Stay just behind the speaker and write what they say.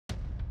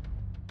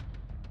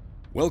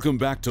Welcome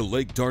back to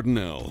Lake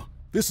Dardanelle.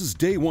 This is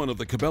day one of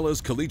the Cabela's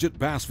Collegiate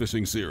Bass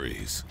Fishing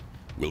Series.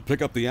 We'll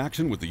pick up the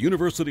action with the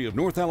University of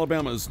North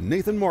Alabama's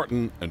Nathan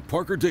Martin and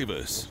Parker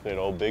Davis. Just need an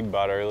old big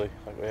bite early,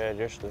 like we had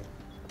yesterday.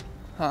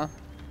 Huh?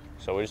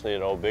 So we just need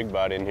an old big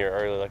bite in here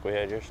early, like we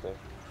had yesterday.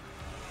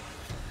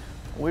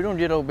 We don't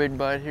get old big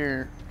bite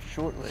here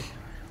shortly.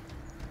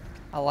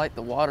 I like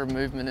the water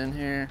movement in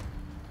here.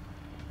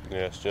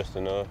 Yeah, it's just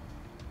enough.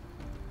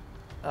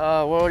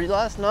 Well,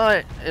 last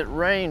night it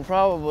rained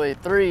probably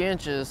 3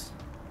 inches.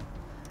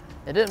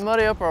 It didn't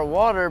muddy up our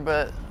water,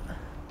 but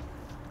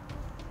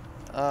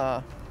it's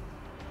a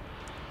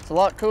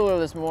lot cooler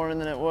this morning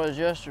than it was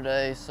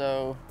yesterday,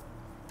 so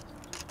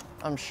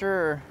I'm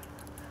sure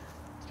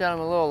it's got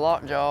him a little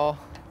lockjaw.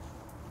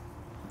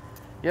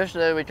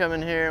 Yesterday we come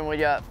in here and we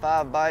got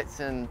 5 bites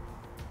in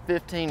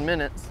 15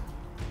 minutes.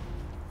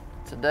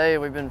 Today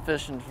we've been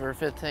fishing for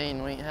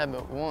 15, we ain't had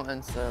but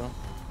 1, so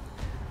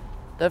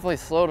definitely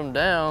slowed them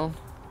down,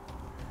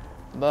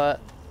 but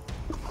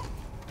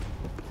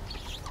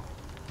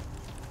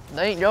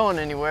they ain't going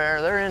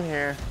anywhere, they're in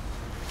here.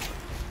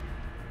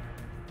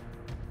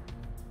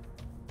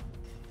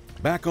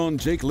 Back on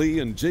Jake Lee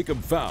and Jacob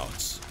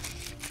Fouts.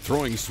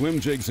 Throwing swim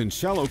jigs in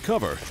shallow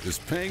cover is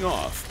paying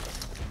off.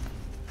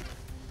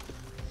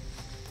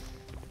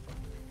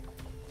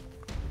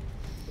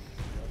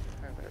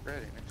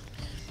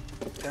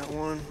 That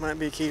one might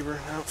be a keeper.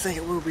 I don't think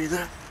it will be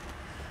though.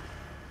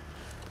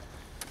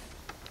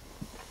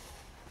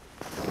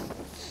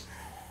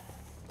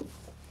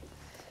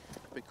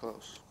 Be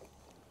close.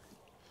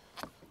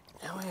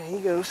 Oh yeah,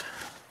 he goes.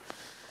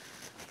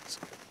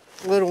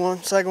 Little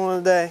one, second one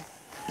of the day.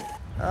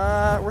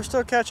 We're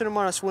still catching them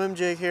on a swim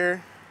jig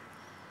here.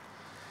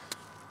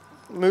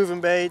 Moving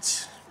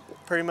baits,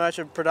 pretty much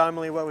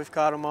predominantly what we've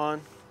caught them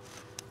on.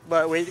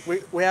 But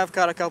we have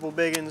caught a couple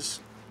big ones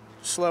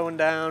slowing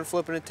down,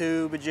 flipping a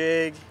tube, a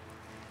jig,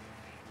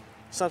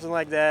 something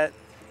like that.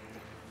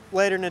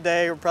 Later in the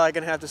day, we're probably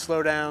gonna have to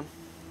slow down.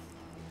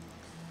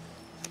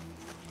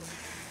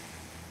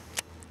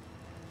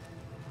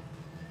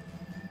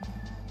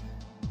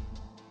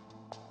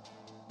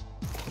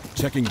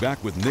 Checking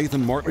back with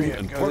Nathan Martin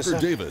and Parker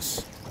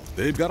Davis.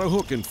 They've got a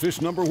hook in fish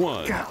number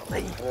 1.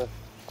 Golly.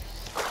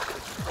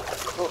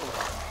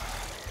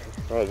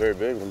 Not a very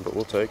big one, but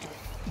we'll take it.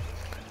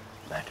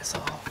 Back us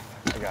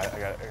off. I got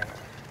it.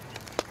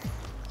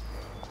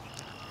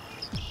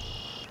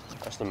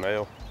 That's the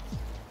male.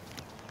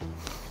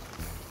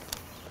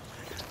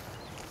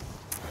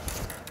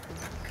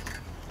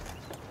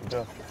 Good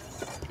job.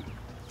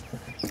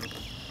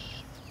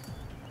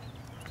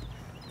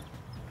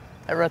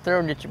 That right there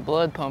will get your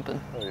blood pumping.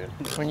 Oh yeah.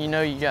 When you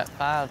know you got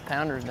 5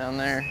 pounders down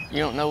there, you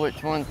don't know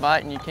which one's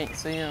biting, you can't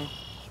see them.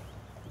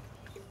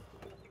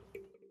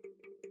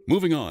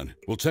 Moving on,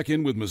 we'll check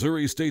in with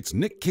Missouri State's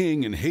Nick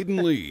King and Hayden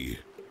Lee.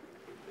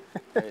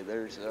 Hey,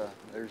 there's a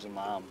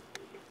mom.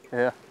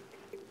 Yeah.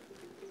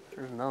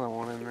 There's another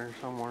one in there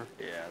somewhere.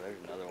 Yeah,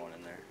 there's another one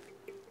in there.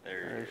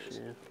 There There she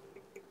he is.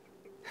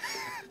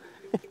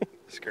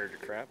 is. Scared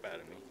the crap out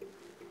of me.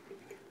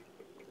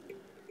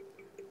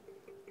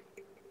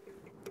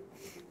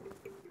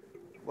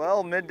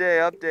 Well, midday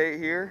update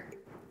here.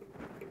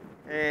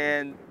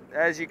 And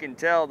as you can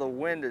tell, the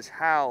wind is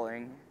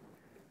howling.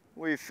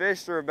 We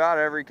fished through about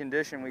every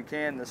condition we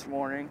can this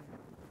morning.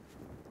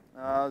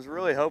 I was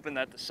really hoping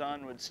that the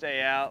sun would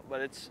stay out, but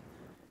it's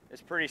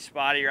pretty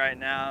spotty right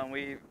now, and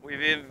we've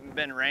even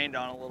been rained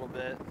on a little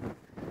bit.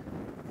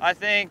 I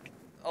think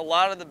a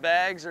lot of the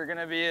bags are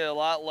gonna be a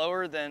lot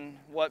lower than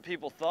what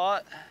people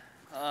thought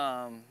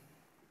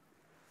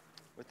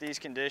with these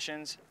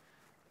conditions.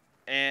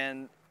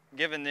 And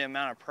given the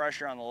amount of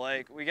pressure on the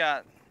lake, we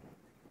got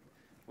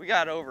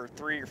over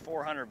 300 or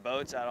 400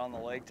 boats out on the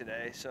lake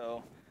today.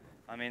 So,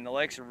 I mean, the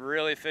lake's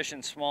really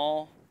fishing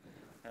small.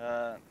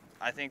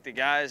 I think the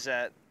guys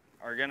that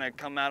are gonna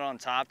come out on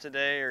top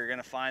today are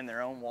gonna find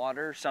their own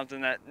water,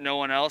 something that no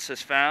one else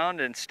has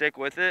found, and stick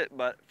with it.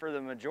 But for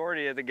the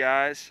majority of the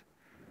guys,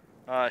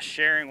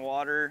 sharing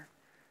water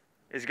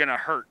is gonna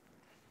hurt.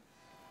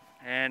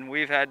 And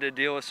we've had to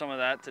deal with some of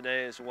that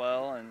today as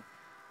well.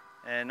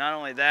 And not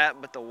only that,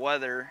 but the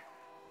weather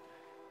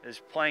is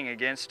playing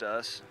against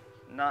us,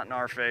 not in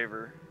our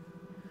favor.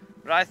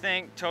 But I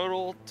think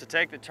total, to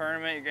take the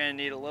tournament, you're gonna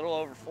need a little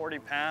over 40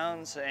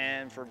 pounds,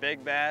 and for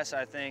big bass,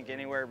 I think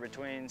anywhere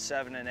between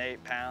 7 and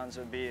 8 pounds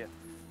would be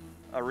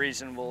a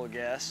reasonable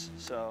guess.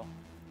 So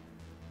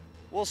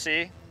we'll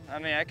see. I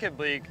mean, I could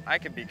be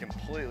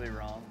completely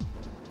wrong.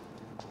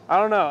 I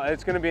don't know.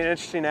 It's going to be an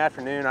interesting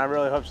afternoon. I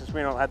really hope, since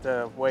we don't have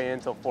to weigh in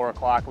until 4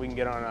 o'clock, we can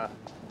get on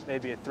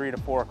maybe a 3 to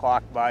 4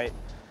 o'clock bite.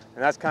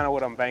 And that's kind of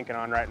what I'm banking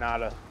on right now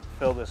to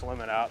fill this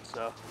limit out.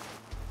 So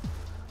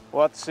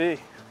we'll have to see.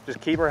 Just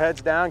keep our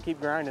heads down,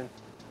 keep grinding.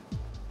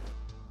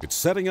 It's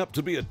setting up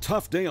to be a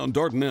tough day on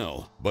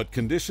Dardanelle, but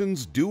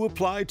conditions do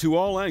apply to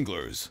all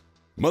anglers.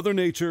 Mother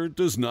Nature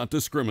does not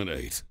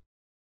discriminate.